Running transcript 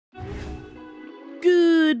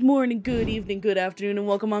Good morning, good evening, good afternoon, and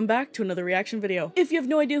welcome on back to another reaction video. If you have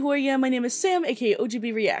no idea who I am, my name is Sam, aka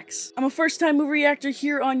OGBReacts. I'm a first-time movie reactor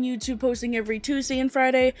here on YouTube, posting every Tuesday and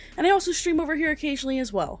Friday, and I also stream over here occasionally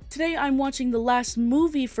as well. Today I'm watching the last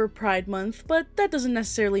movie for Pride Month, but that doesn't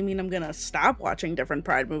necessarily mean I'm gonna stop watching different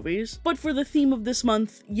Pride movies. But for the theme of this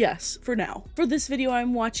month, yes, for now. For this video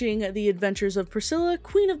I'm watching The Adventures of Priscilla,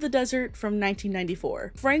 Queen of the Desert from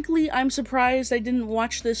 1994. Frankly, I'm surprised I didn't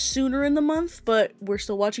watch this sooner in the month, but we're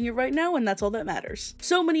still watching it right now, and that's all that matters.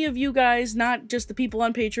 So many of you guys, not just the people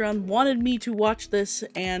on Patreon, wanted me to watch this,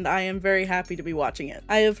 and I am very happy to be watching it.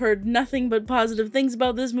 I have heard nothing but positive things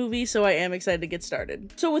about this movie, so I am excited to get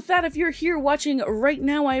started. So with that, if you're here watching right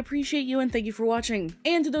now, I appreciate you and thank you for watching.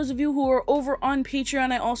 And to those of you who are over on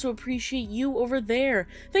Patreon, I also appreciate you over there.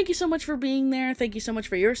 Thank you so much for being there, thank you so much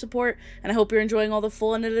for your support, and I hope you're enjoying all the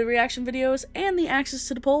full unedited reaction videos and the access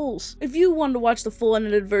to the polls. If you wanted to watch the full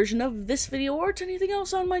unedited version of this video or to anything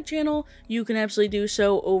else on my channel, you can absolutely do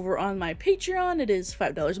so over on my Patreon. It is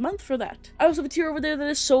 $5 a month for that. I also have a tier over there that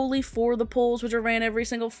is solely for the polls, which are ran every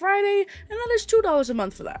single Friday, and that is $2 a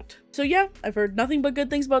month for that. So yeah, I've heard nothing but good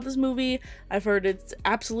things about this movie. I've heard it's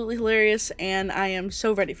absolutely hilarious, and I am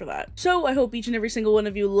so ready for that. So I hope each and every single one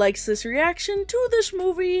of you likes this reaction to this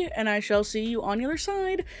movie, and I shall see you on the other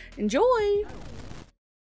side. Enjoy!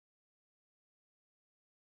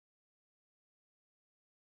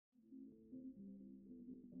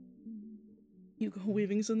 Hugo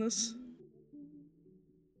Weaving's in this.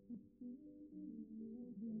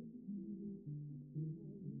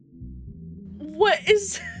 What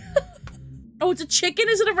is... Oh, it's a chicken?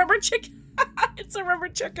 Is it a rubber chicken? It's a rubber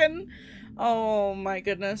chicken. Oh my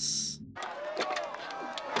goodness.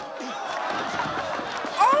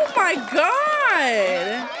 Oh my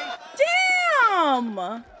god!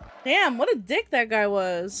 Damn! Damn, what a dick that guy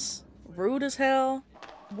was. Rude as hell.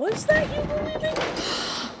 Was that Hugo Weaving?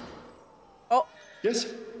 Oh. Yes?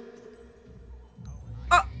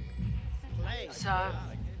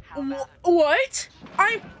 What?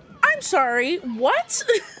 I'm sorry. What?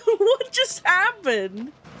 What just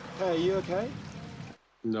happened? Hey, are you okay?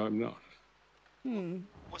 No, I'm not.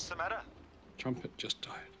 What's the matter? Trumpet just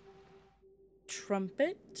died.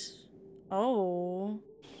 Trumpet? Oh.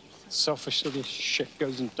 Selfish little shit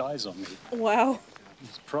goes and dies on me. Wow.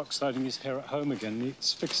 He's peroxiding his hair at home again. He's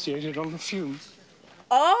asphyxiated on the fumes.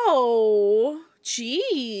 Oh.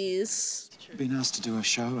 Jeez. Been asked to do a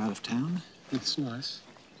show out of town? It's nice.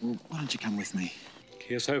 Well, why don't you come with me?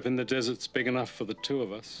 Here's hoping the desert's big enough for the two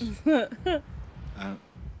of us.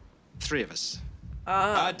 Three of us.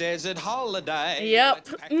 A desert holiday. Yep. Let's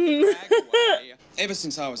pack the bag away. Ever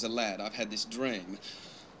since I was a lad, I've had this dream.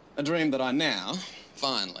 A dream that I now,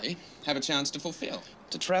 finally, have a chance to fulfill.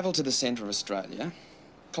 To travel to the centre of Australia,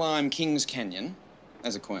 climb King's Canyon,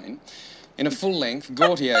 as a queen, in a full-length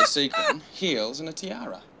Gautier sequin, heels and a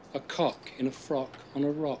tiara. A cock in a frock on a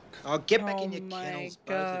rock. Oh, get back in your my kennels,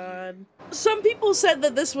 god. Some people said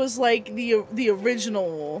that this was like the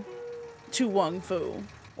original To Wong Fu,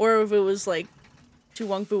 or if it was like To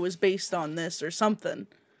Wong Fu was based on this or something,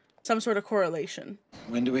 some sort of correlation.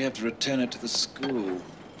 When do we have to return it to the school?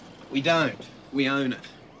 We don't. We own it.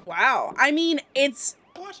 Wow. I mean, it's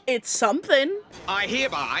something. I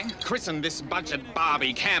hereby christen this budget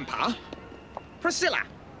Barbie camper Priscilla,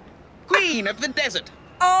 Queen of the Desert.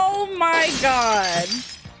 Oh my god.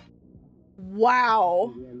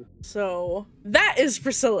 Wow. So, that is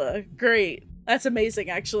Priscilla. Great. That's amazing,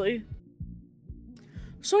 actually.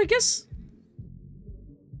 So I guess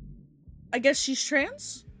she's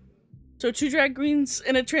trans? So 2 drag queens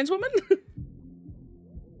and a trans woman?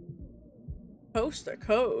 Coast to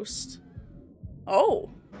coast. Oh.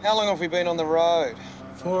 How long have we been on the road?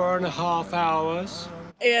 4.5 hours.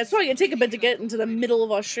 Yeah, it's probably gonna take a bit to get into the middle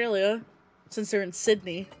of Australia, since they're in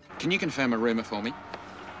Sydney. Can you confirm a rumour for me?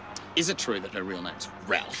 Is it true that her real name's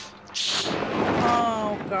Ralph?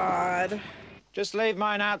 Oh, God. Just leave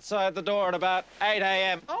mine outside the door at about 8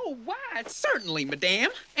 a.m. Oh, why, certainly,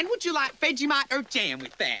 madame. And would you like Vegemite or jam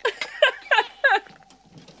with that?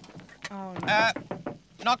 Oh, no.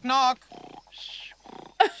 Knock, knock.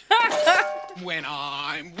 When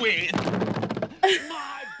I'm with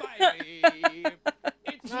my baby.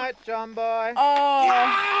 It's Night, John boy. Oh.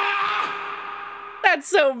 That's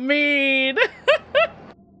so mean.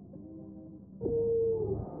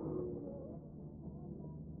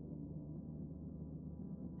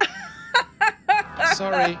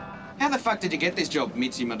 Sorry. How the fuck did you get this job,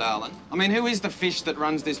 Mitzi, my darling? I mean, who is the fish that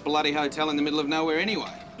runs this bloody hotel in the middle of nowhere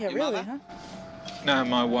anyway? Yeah, Your really, mother? huh? No,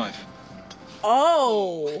 my wife.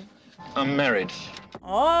 Oh. I'm married.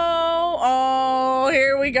 Oh,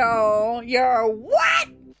 here we go. You're what?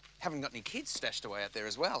 Haven't got any kids stashed away out there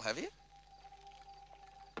as well, have you?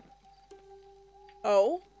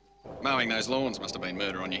 Oh. Mowing those lawns must have been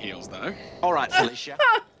murder on your heels, though. All right, Felicia.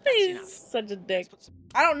 He's such a dick.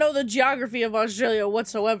 I don't know the geography of Australia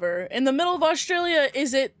whatsoever. In the middle of Australia,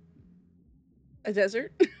 is it a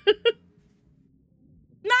desert?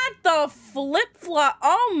 Not the flip-flop.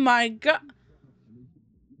 Oh my god.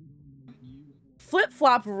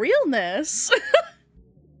 Flip-flop realness.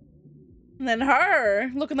 And then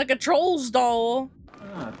her, looking like a troll's doll.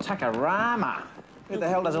 Oh, Takarama. Who the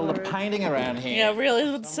hell does all the painting around here? Yeah, really,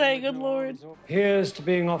 I would say, good lord. Here's to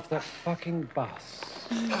being off that fucking bus.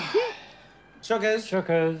 Chuckers.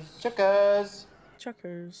 Chuckers. Chuckers.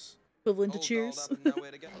 Chuckers. Equivalent to cheers.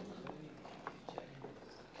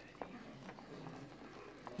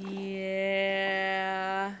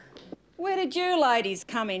 Yeah. Where did you ladies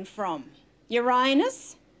come in from?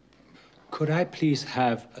 Uranus? Could I please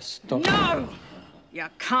have a stop? No! You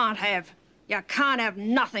can't have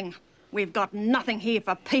nothing. We've got nothing here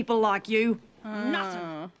for people like you.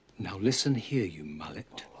 Nothing. Now listen here, you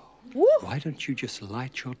mullet. Woo. Why don't you just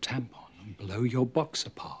light your tampon and blow your box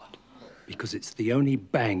apart? Because it's the only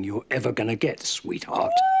bang you're ever gonna get,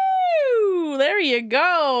 sweetheart. Woo! There you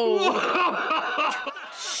go.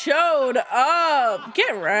 Showed up.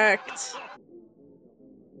 Get wrecked.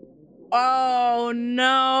 Oh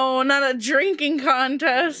no, not a drinking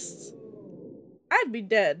contest. I'd be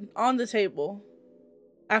dead on the table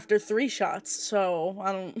after 3 shots, so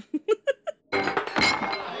I don't.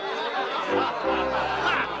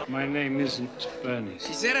 My name isn't Bernie.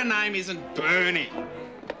 She said her name isn't Bernie.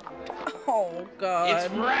 Oh god.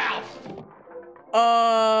 It's Ralph.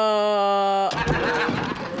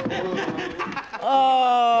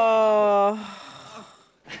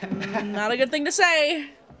 Not a good thing to say.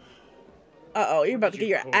 Uh-oh, you're about to get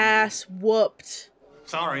your ass whooped.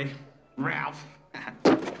 Sorry, Ralph.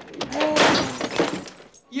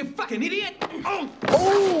 You fucking idiot! Oh!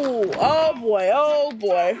 Oh! Oh boy, oh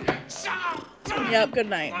boy. Yep, good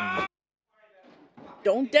night.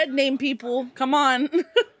 Don't dead name people. Come on.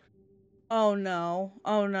 Oh no.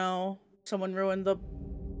 Oh no. Someone ruined the...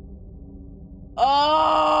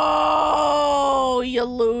 Oh, you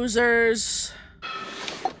losers.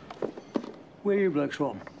 Where are you blokes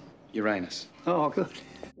from? Uranus. Oh, good.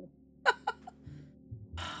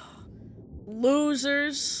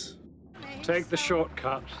 Losers. Take the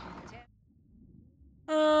shortcut.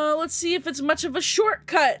 Let's see if it's much of a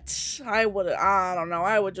shortcut. I don't know,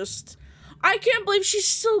 I can't believe she's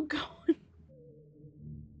still going.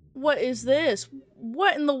 What is this?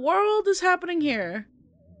 What in the world is happening here?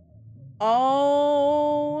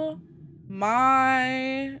 Oh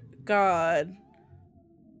my god.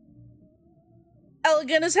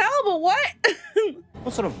 Elegant as hell, but what?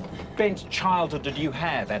 What sort of bent childhood did you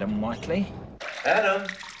have, Adam Whiteley? Adam!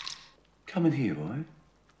 Come in here, boy.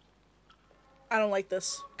 I don't like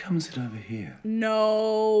this. Come and sit over here.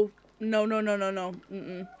 No. No, no, no, no, no.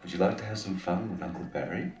 Mm-mm. Would you like to have some fun with Uncle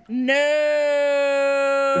Barry? No,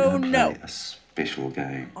 We're gonna no. play a special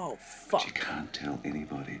game. Oh, But you fuck. can't tell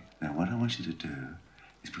anybody. Now, what I want you to do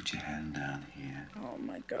is put your hand down here Oh,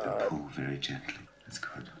 my and God. pull very gently. That's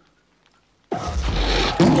good.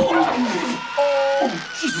 Oh,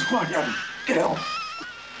 Jesus Christ, Adam! Get out!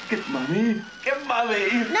 Get Mummy! Get Mummy!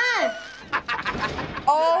 No!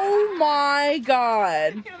 oh my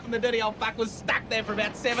God. The dirty old fuck was stuck there for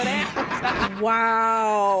about 7 hours.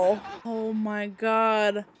 Wow. Oh, my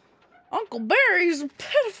God. Uncle Barry's a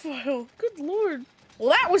pedophile. Good Lord. Well,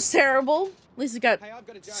 that was terrible. At least it got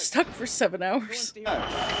stuck for 7 hours.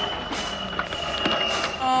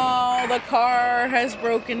 Oh, the car has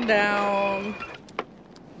broken down.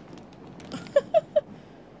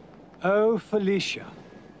 Oh, Felicia.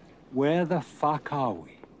 Where the fuck are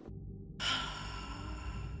we?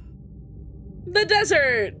 The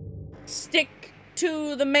desert. Stick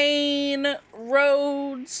to the main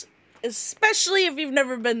roads, especially if you've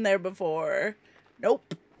never been there before.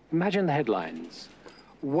 Nope. Imagine the headlines.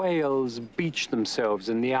 Whales beach themselves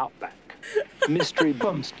in the outback. Mystery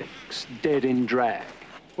bumsticks dead in drag.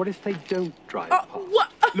 What if they don't drive past?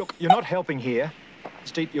 What? Look, you're not helping here.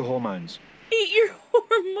 Just eat your hormones. Eat your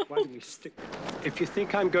hormones. Why don't we stick? If you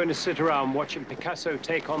think I'm going to sit around watching Picasso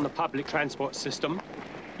take on the public transport system,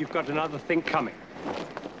 you've got another thing coming.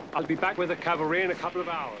 I'll be back with the cavalry in a couple of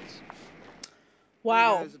hours.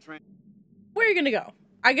 Wow. Where are you gonna go?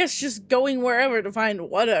 I guess just going wherever to find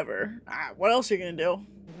whatever. What else are you gonna do?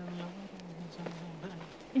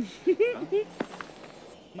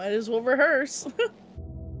 Might as well rehearse.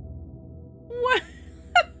 What?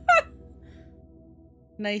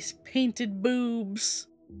 Nice painted boobs.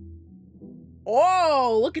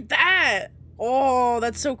 Oh, look at that. Oh,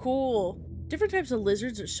 that's so cool. Different types of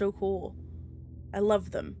lizards are so cool. I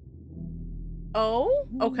love them. Oh,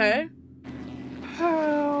 okay.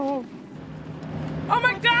 Help! Oh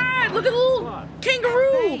my god, look at the little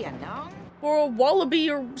kangaroo! Or a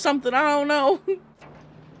wallaby or something, I don't know.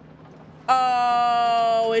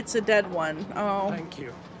 Oh, it's a dead one. Oh. Thank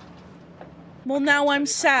you. Well, now I'm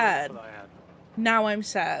sad. Now I'm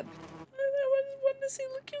sad. I wanted to see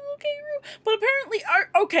the cute little kangaroo. But apparently,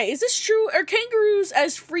 okay, is this true? Are kangaroos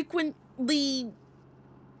as frequently,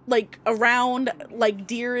 like, around like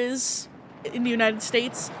deer is in the United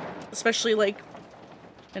States? Especially, like,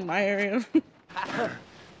 in my area. I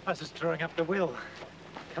was just drawing up the will.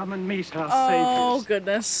 Come and meet our Oh, saviors.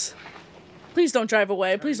 goodness. Please don't drive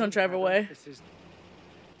away. Please don't drive away.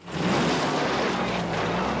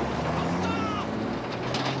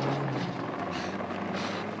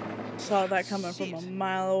 Saw that coming from a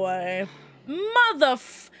mile away. Come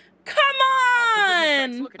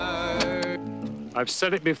on! I've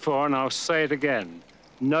said it before and I'll say it again.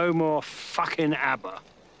 No more fucking ABBA.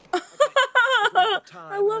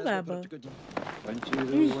 I love ABBA.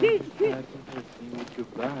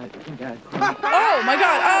 Oh my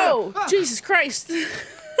god, oh! Jesus Christ.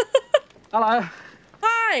 Hello.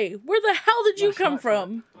 Hi, where the hell did you come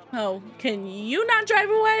from? Oh, can you not drive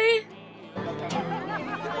away?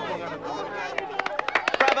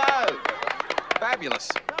 Bravo! Fabulous.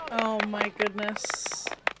 Oh my goodness.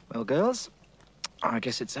 Well, girls, I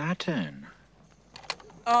guess it's our turn.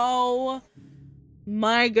 Oh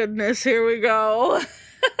my goodness, here we go. Look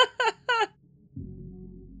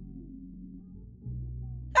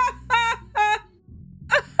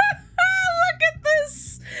at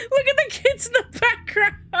this! Look at the kids in the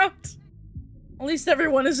background! At least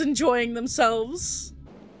everyone is enjoying themselves.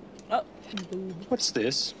 Oh. What's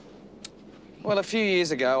this? Well, a few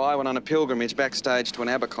years ago, I went on a pilgrimage backstage to an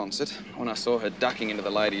ABBA concert. When I saw her ducking into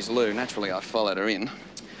the ladies' loo, naturally I followed her in.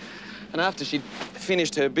 And after she'd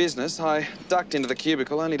finished her business, I ducked into the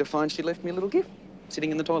cubicle only to find she'd left me a little gift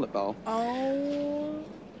sitting in the toilet bowl. Oh.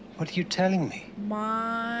 What are you telling me?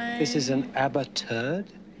 My. This is an ABBA turd?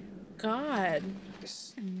 God.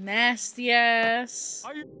 Nasty ass.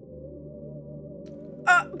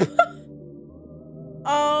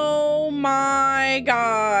 Oh my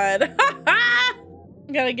god.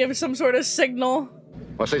 Gotta give some sort of signal.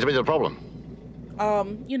 What seems to be the problem?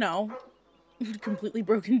 You know, completely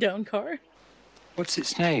broken down car. What's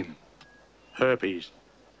its name? Herpes.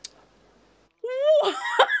 What?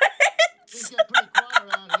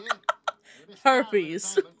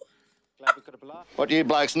 Herpes. What you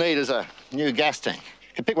blokes need is a new gas tank.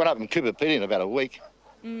 You can pick one up in Cooper Pedy in about a week.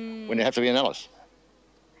 When you have to be in Alice.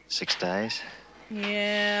 6 days.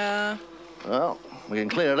 Yeah. Well, we can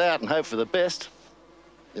clean it out and hope for the best.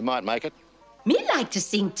 You might make it. Me like to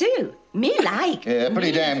sing too. Me like. Yeah,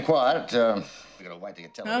 pretty damn quiet. We gotta wait to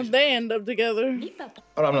get television. How'd they end up together?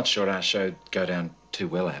 Well, I'm not sure our show'd go down too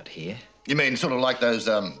well out here. You mean sort of like those,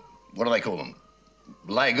 what do they call them?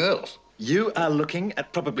 Lay girls? You are looking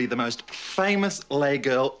at probably the most famous lay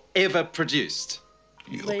girl ever produced.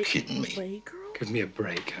 You're kidding me. Lay girl? Give me a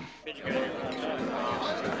break.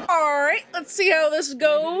 All right, let's see how this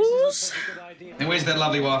goes. And where's that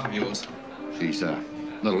lovely wife of yours? She's,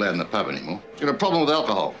 not allowed in the pub anymore. She's got a problem with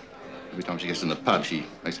alcohol. Every time she gets in the pub, she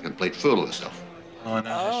makes a complete fool of herself. Oh, I know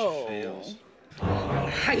how she feels.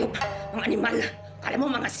 Hayop, mga animal. Alam mo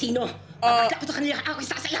mga sino. Dapat sa kanila ako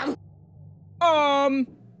isasayaw.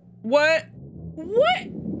 What?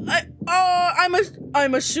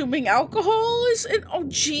 I'm assuming alcohol is in. Oh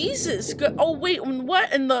Jesus! Oh wait,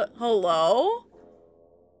 what in the hello?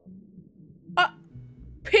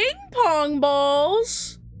 Ping pong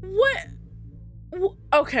balls? What?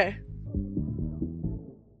 Okay.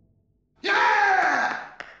 Yeah!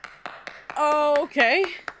 Okay.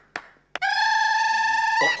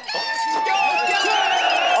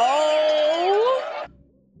 Oh.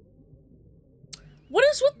 What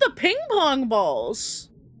is with the ping pong balls?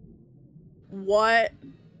 What?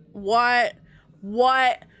 What?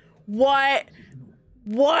 What? What?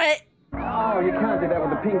 What? Oh, you can't do that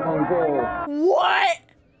with a ping pong ball. What?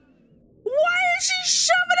 Why is she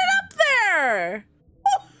shoving it up there?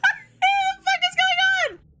 What the fuck is going on?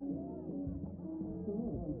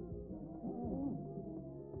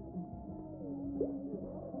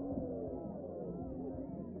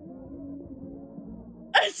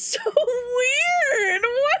 It's so weird.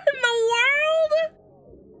 What in the world?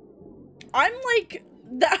 I'm like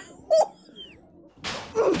that.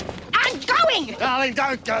 I'm going! Darling,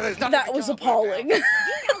 don't go. There's nothing. That was appalling. You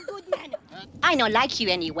no good man. I no like you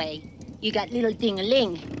anyway. You got little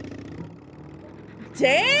ding-a-ling.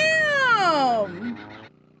 Damn!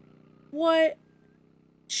 What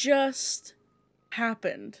just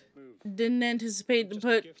happened? Didn't anticipate to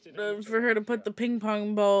put for her to put the ping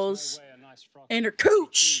pong balls in her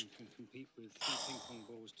cooch.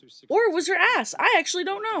 Or it was her ass. I actually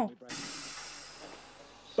don't know.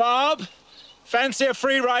 Bob, fancy a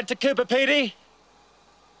free ride to Cooper Pedy?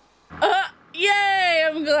 Yay!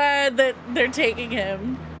 I'm glad that they're taking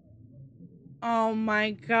him. Oh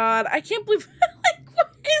my god. I can't believe, like,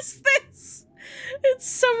 what is this? It's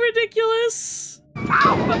so ridiculous.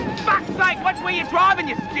 Oh, for fuck's sake, what were you driving,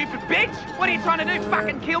 you stupid bitch? What are you trying to do,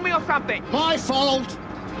 fucking kill me or something? My fault!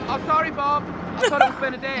 Oh, sorry, Bob. I thought it was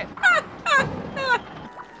Bernadette.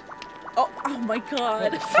 Oh my god.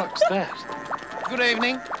 What the fuck's that? Good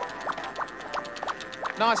evening.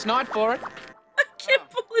 Nice night for it. I can't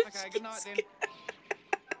believe good night, then.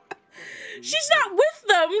 She's not with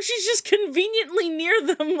them. She's just conveniently near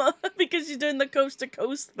them because she's doing the coast to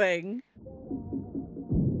coast thing.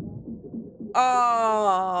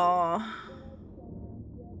 Oh.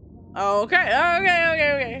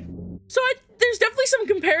 Okay. So there's definitely some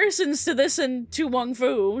comparisons to this and to Wong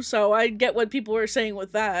Fu, so I get what people are saying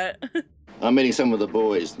with that. I'm meeting some of the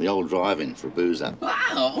boys, the old drive-in for a booze up.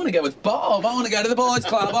 Wow, I want to go with Bob. I want to go to the boys'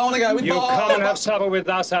 club. I want to go with You Bob. come and have supper with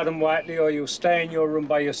us, Adam Whiteley, or you'll stay in your room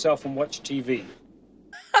by yourself and watch TV.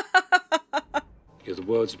 You're the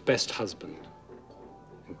world's best husband.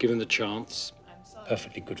 And given the chance,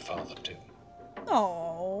 perfectly good father, too.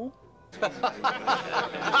 Oh.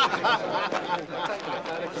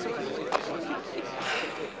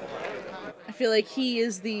 I feel like he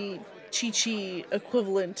is the Chi-Chi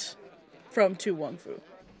equivalent from Tu Wong Fu.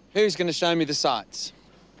 Who's going to show me the sights?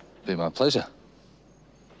 Be my pleasure.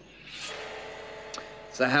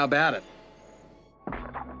 So how about it?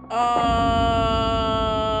 Well,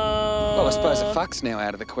 Well, I suppose a fuck's now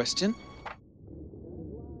out of the question.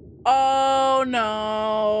 Oh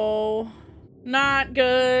no. Not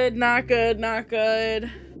good, not good, not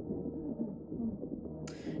good.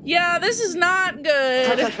 Yeah, this is not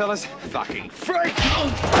good. Okay, fellas. Fucking freak!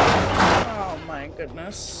 Oh my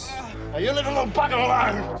goodness. Now you let a little bugger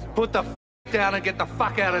alone! Put the f down and get the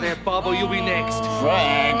fuck out of there, Bob, or you'll be next.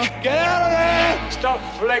 Frank! Get out of there! Stop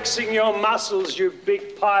flexing your muscles, you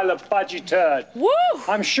big pile of budgie turd. Woo!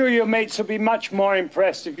 I'm sure your mates will be much more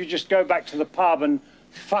impressed if you just go back to the pub and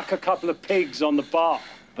fuck a couple of pigs on the bar.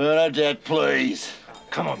 Bernadette, please.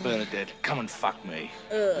 Come on, Bernadette. Come and fuck me.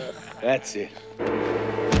 Ugh. That's it.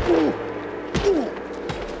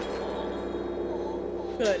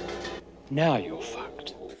 Good. Now you're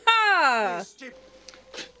fucked. Ha!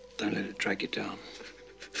 Don't let it drag you down.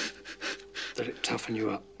 Let it toughen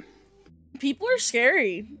you up. People are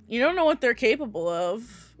scary. You don't know what they're capable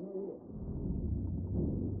of.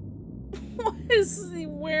 What is he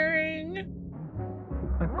wearing?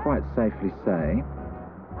 I quite safely say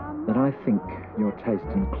that I think your taste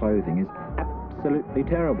in clothing is absolutely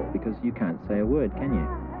terrible because you can't say a word, can you?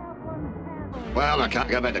 Well, I can't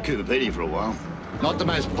go back to Cooper Pedy for a while. Not the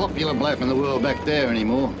most popular bloke in the world back there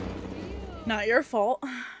anymore. Not your fault.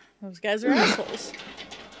 Those guys are assholes.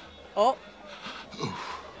 Oh.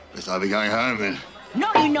 Guess I'll be going home then.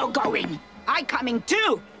 No, you no going. I coming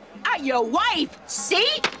too. I your wife.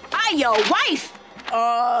 See? I your wife.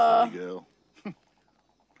 Girl.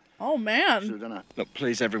 Oh man. Should've done it. Look,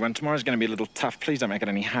 please, everyone, tomorrow's going to be a little tough. Please don't make it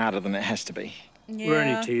any harder than it has to be. Yeah. We're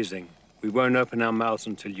only teasing. We won't open our mouths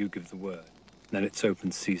until you give the word. Then it's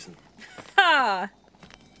open season. Ha!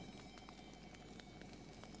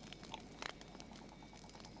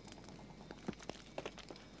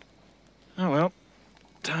 Oh, well,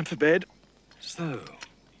 time for bed. So,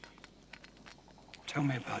 tell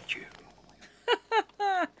me about you.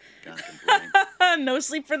 Can't complain. No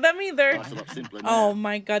sleep for them either. Nice lot simpler Oh now.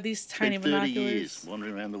 my god, these tiny Spent 30 binoculars. years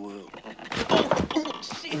wandering around the world.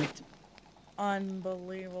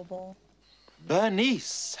 Unbelievable.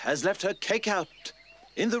 Bernice has left her cake out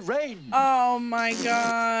in the rain. Oh my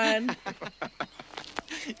god.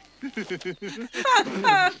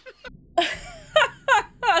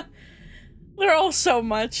 They're all so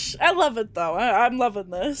much. I love it though. I'm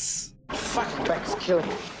loving this. Fucking back's killing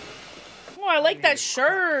me. Oh, I like that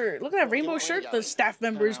shirt. Look at that rainbow shirt the staff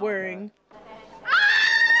member's wearing.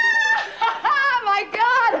 Oh my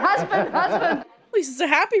God! Husband! At least it's a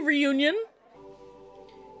happy reunion.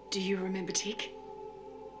 Do you remember Tick?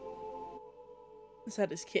 Is that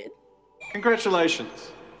his kid?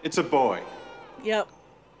 Congratulations. It's a boy. Yep.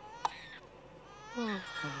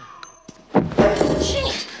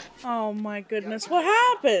 Shit. Oh my goodness, what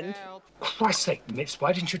happened? For Christ's sake, Miss,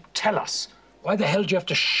 why didn't you tell us? Why the hell do you have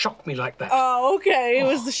to shock me like that? Oh, okay. It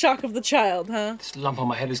was the shock of the child, huh? This lump on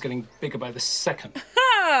my head is getting bigger by the second.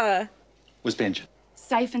 Ha! Where's Benji?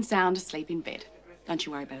 safe and sound asleep in bed. Don't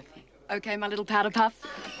you worry about a thing. Okay, my little powder puff?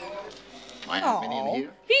 Oh,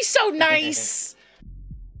 he's so nice.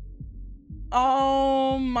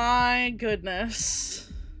 Oh my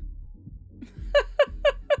goodness.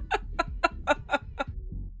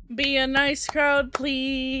 Be a nice crowd,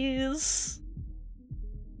 please.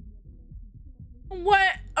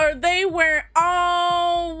 What are they wearing?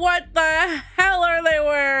 Oh, what the hell are they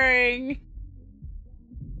wearing?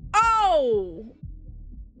 Oh!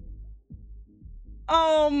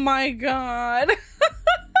 Oh my god.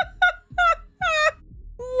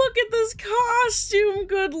 Look at this costume,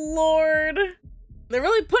 good lord. They're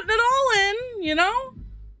really putting it all in, you know?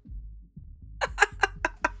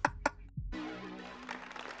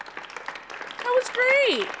 That was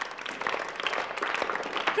great.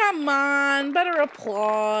 Come on, better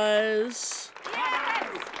applause.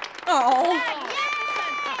 Oh.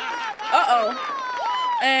 Uh-oh.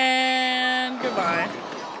 And goodbye.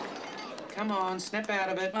 Come on, snap out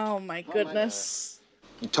of it. Oh my goodness.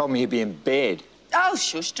 You told me you'd be in bed. Oh,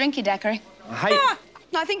 shush, drink your daiquiri. I hate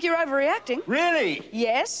I think you're overreacting. Really?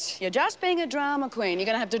 Yes, you're just being a drama queen. You're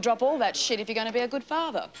going to have to drop all that shit if you're going to be a good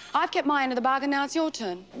father. I've kept my end of the bargain, now it's your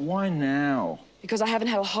turn. Why now? Because I haven't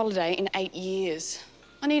had a holiday in 8 years.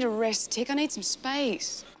 I need a rest, Tick. I need some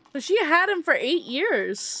space. But she had him for 8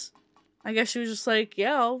 years. I guess she was just like,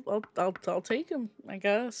 yeah, I'll take him, I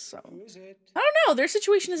guess. So. Who is it? I don't know. Their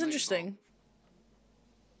situation is interesting.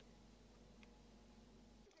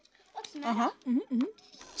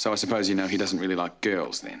 So I suppose you know he doesn't really like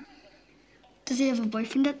girls then? Does he have a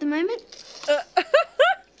boyfriend at the moment?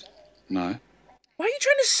 No. Why are you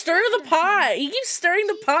trying to stir the pot? He keeps stirring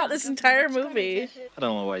the pot this entire movie. I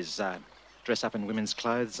don't always dress up in women's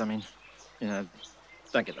clothes. I mean, you know,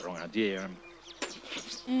 don't get the wrong idea.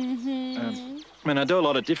 I mean, I do a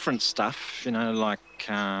lot of different stuff, you know, like,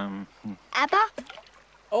 ABBA?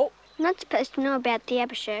 Oh. I'm not supposed to know about the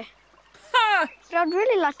ABBA show. Ha! But I'd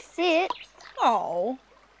really like to see it. Oh.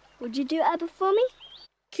 Would you do ABBA for me?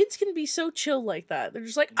 Kids can be so chill like that. They're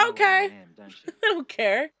just like, okay. I don't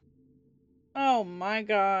care. Oh my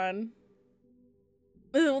god.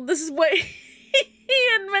 This is what he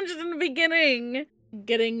had mentioned in the beginning.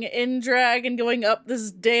 Getting in drag and going up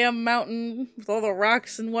this damn mountain with all the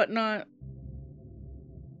rocks and whatnot.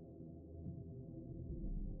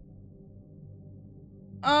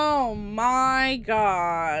 Oh my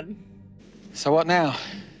god. So what now?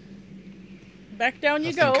 Back down you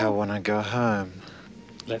I go. think I want to go home.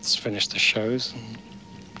 Let's finish the shows and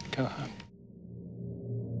go home.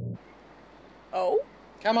 Oh?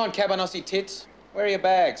 Come on, Cabanossi tits. Where are your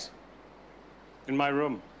bags? In my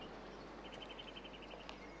room.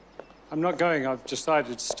 I'm not going. I've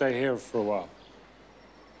decided to stay here for a while.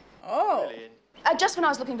 Oh. Just when I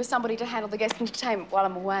was looking for somebody to handle the guest entertainment while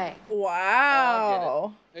I'm away.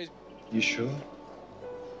 Wow. You sure?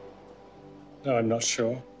 No, I'm not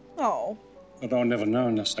sure. Oh. But I'll never know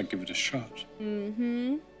unless I give it a shot.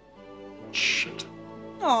 Mm-hmm. Shit.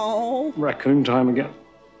 Oh. Raccoon time again.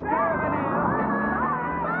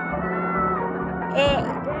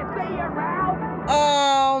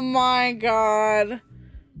 Oh my god.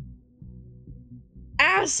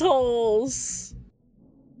 Assholes.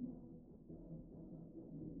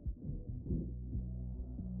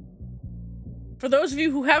 For those of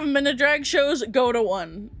you who haven't been to drag shows, go to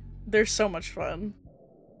one. They're so much fun.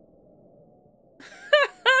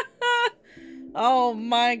 Oh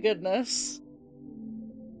my goodness.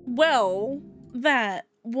 Well, that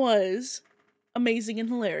was amazing and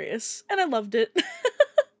hilarious, and I loved it.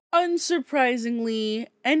 Unsurprisingly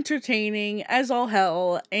entertaining as all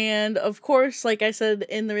hell, and of course, like I said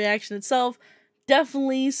in the reaction itself,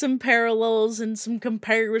 definitely some parallels and some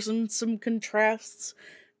comparisons, some contrasts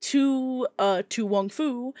to Wong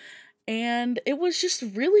Fu, and it was just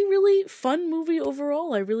really fun movie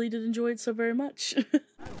overall. I really did enjoy it so very much.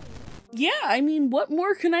 Yeah, I mean, what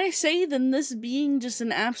more can I say than this being just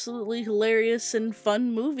an absolutely hilarious and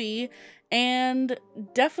fun movie, and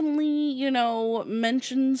definitely, you know,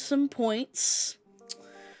 mention some points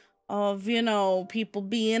of, you know, people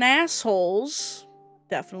being assholes.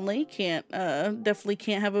 Definitely can't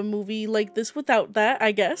have a movie like this without that,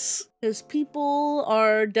 I guess. Because people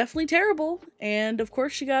are definitely terrible, and of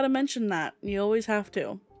course you gotta mention that. You always have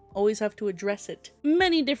to. Always have to address it.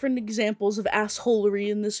 Many different examples of assholery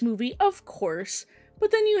in this movie, of course,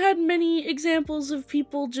 but then you had many examples of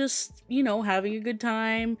people just, you know, having a good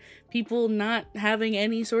time, people not having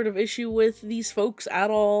any sort of issue with these folks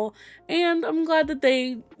at all, and I'm glad that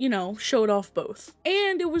they, you know, showed off both.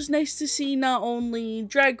 And it was nice to see not only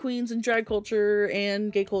drag queens and drag culture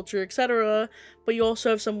and gay culture, etc., but you also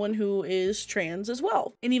have someone who is trans as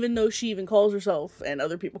well. And even though she even calls herself, and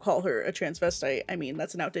other people call her a transvestite, I mean,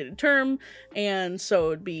 that's an outdated term, and so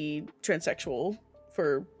it'd be transsexual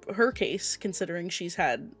for her case, considering she's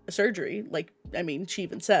had a surgery. Like, I mean, she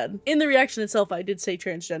even said. In the reaction itself, I did say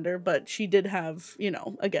transgender, but she did have, you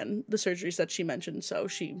know, again, the surgeries that she mentioned, so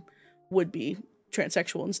she would be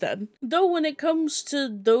transsexual instead. Though when it comes to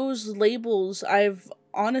those labels, I've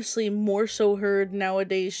honestly more so heard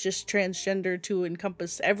nowadays just transgender to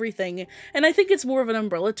encompass everything, and I think it's more of an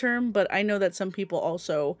umbrella term, but I know that some people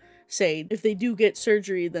also say if they do get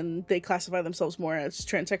surgery then they classify themselves more as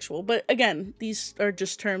transsexual. But again, these are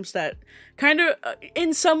just terms that kind of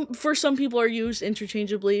for some people are used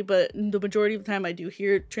interchangeably, but the majority of the time I do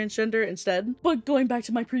hear transgender instead. But going back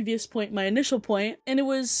to my previous point, my initial point, and it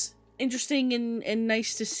was interesting and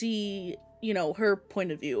nice to see, you know, her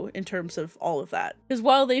point of view in terms of all of that. Because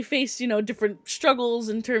while they faced, you know, different struggles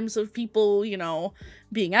in terms of people, you know,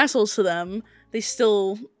 being assholes to them,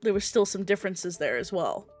 there was still some differences there as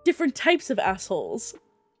well. Different types of assholes.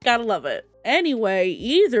 Gotta love it. Anyway,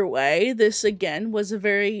 either way, this again was a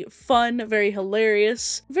very fun, very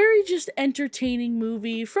hilarious, very just entertaining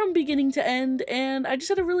movie from beginning to end, and I just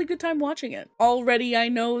had a really good time watching it. Already I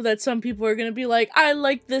know that some people are gonna be like, I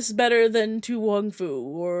like this better than Tu Wong Fu,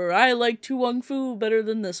 or I like Tu Wong Fu better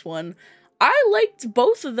than this one. I liked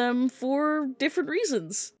both of them for different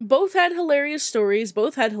reasons. Both had hilarious stories,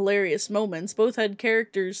 both had hilarious moments, both had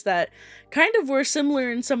characters that kind of were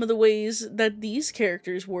similar in some of the ways that these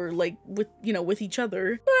characters were, like, with, you know, with each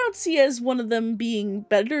other. But I don't see as one of them being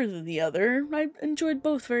better than the other. I enjoyed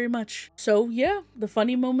both very much. So yeah, the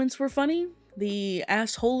funny moments were funny, the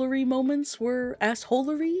assholery moments were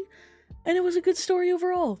assholery, and it was a good story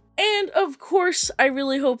overall. And of course, I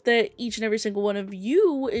really hope that each and every single one of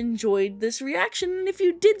you enjoyed this reaction, and if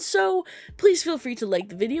you did so, please feel free to like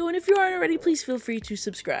the video, and if you aren't already, please feel free to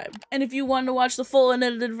subscribe. And if you want to watch the full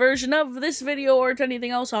unedited version of this video or to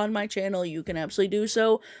anything else on my channel, you can absolutely do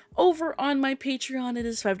so over on my Patreon. It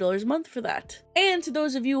is $5 a month for that. And to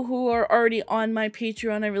those of you who are already on my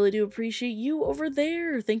Patreon, I really do appreciate you over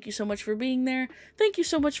there. Thank you so much for being there. Thank you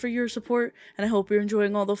so much for your support, and I hope you're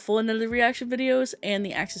enjoying all the full unedited reaction videos and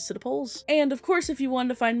the access to the polls. And of course, if you want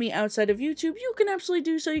to find me outside of YouTube, you can absolutely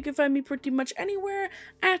do so. You can find me pretty much anywhere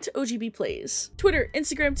at OGBPlays. Twitter,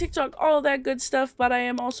 Instagram, TikTok, all that good stuff, but I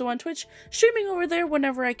am also on Twitch, streaming over there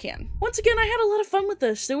whenever I can. Once again, I had a lot of fun with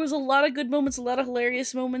this. There was a lot of good moments, a lot of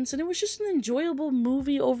hilarious moments, and it was just an enjoyable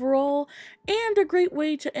movie overall, and a great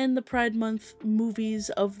way to end the Pride Month movies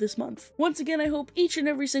of this month. Once again, I hope each and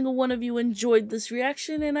every single one of you enjoyed this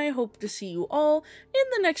reaction, and I hope to see you all in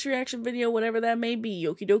the next reaction video, whatever that may be.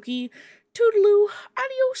 Okie dokie, toodaloo,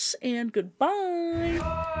 adios, and goodbye!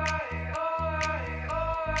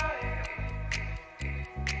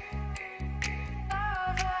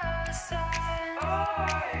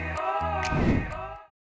 Oh,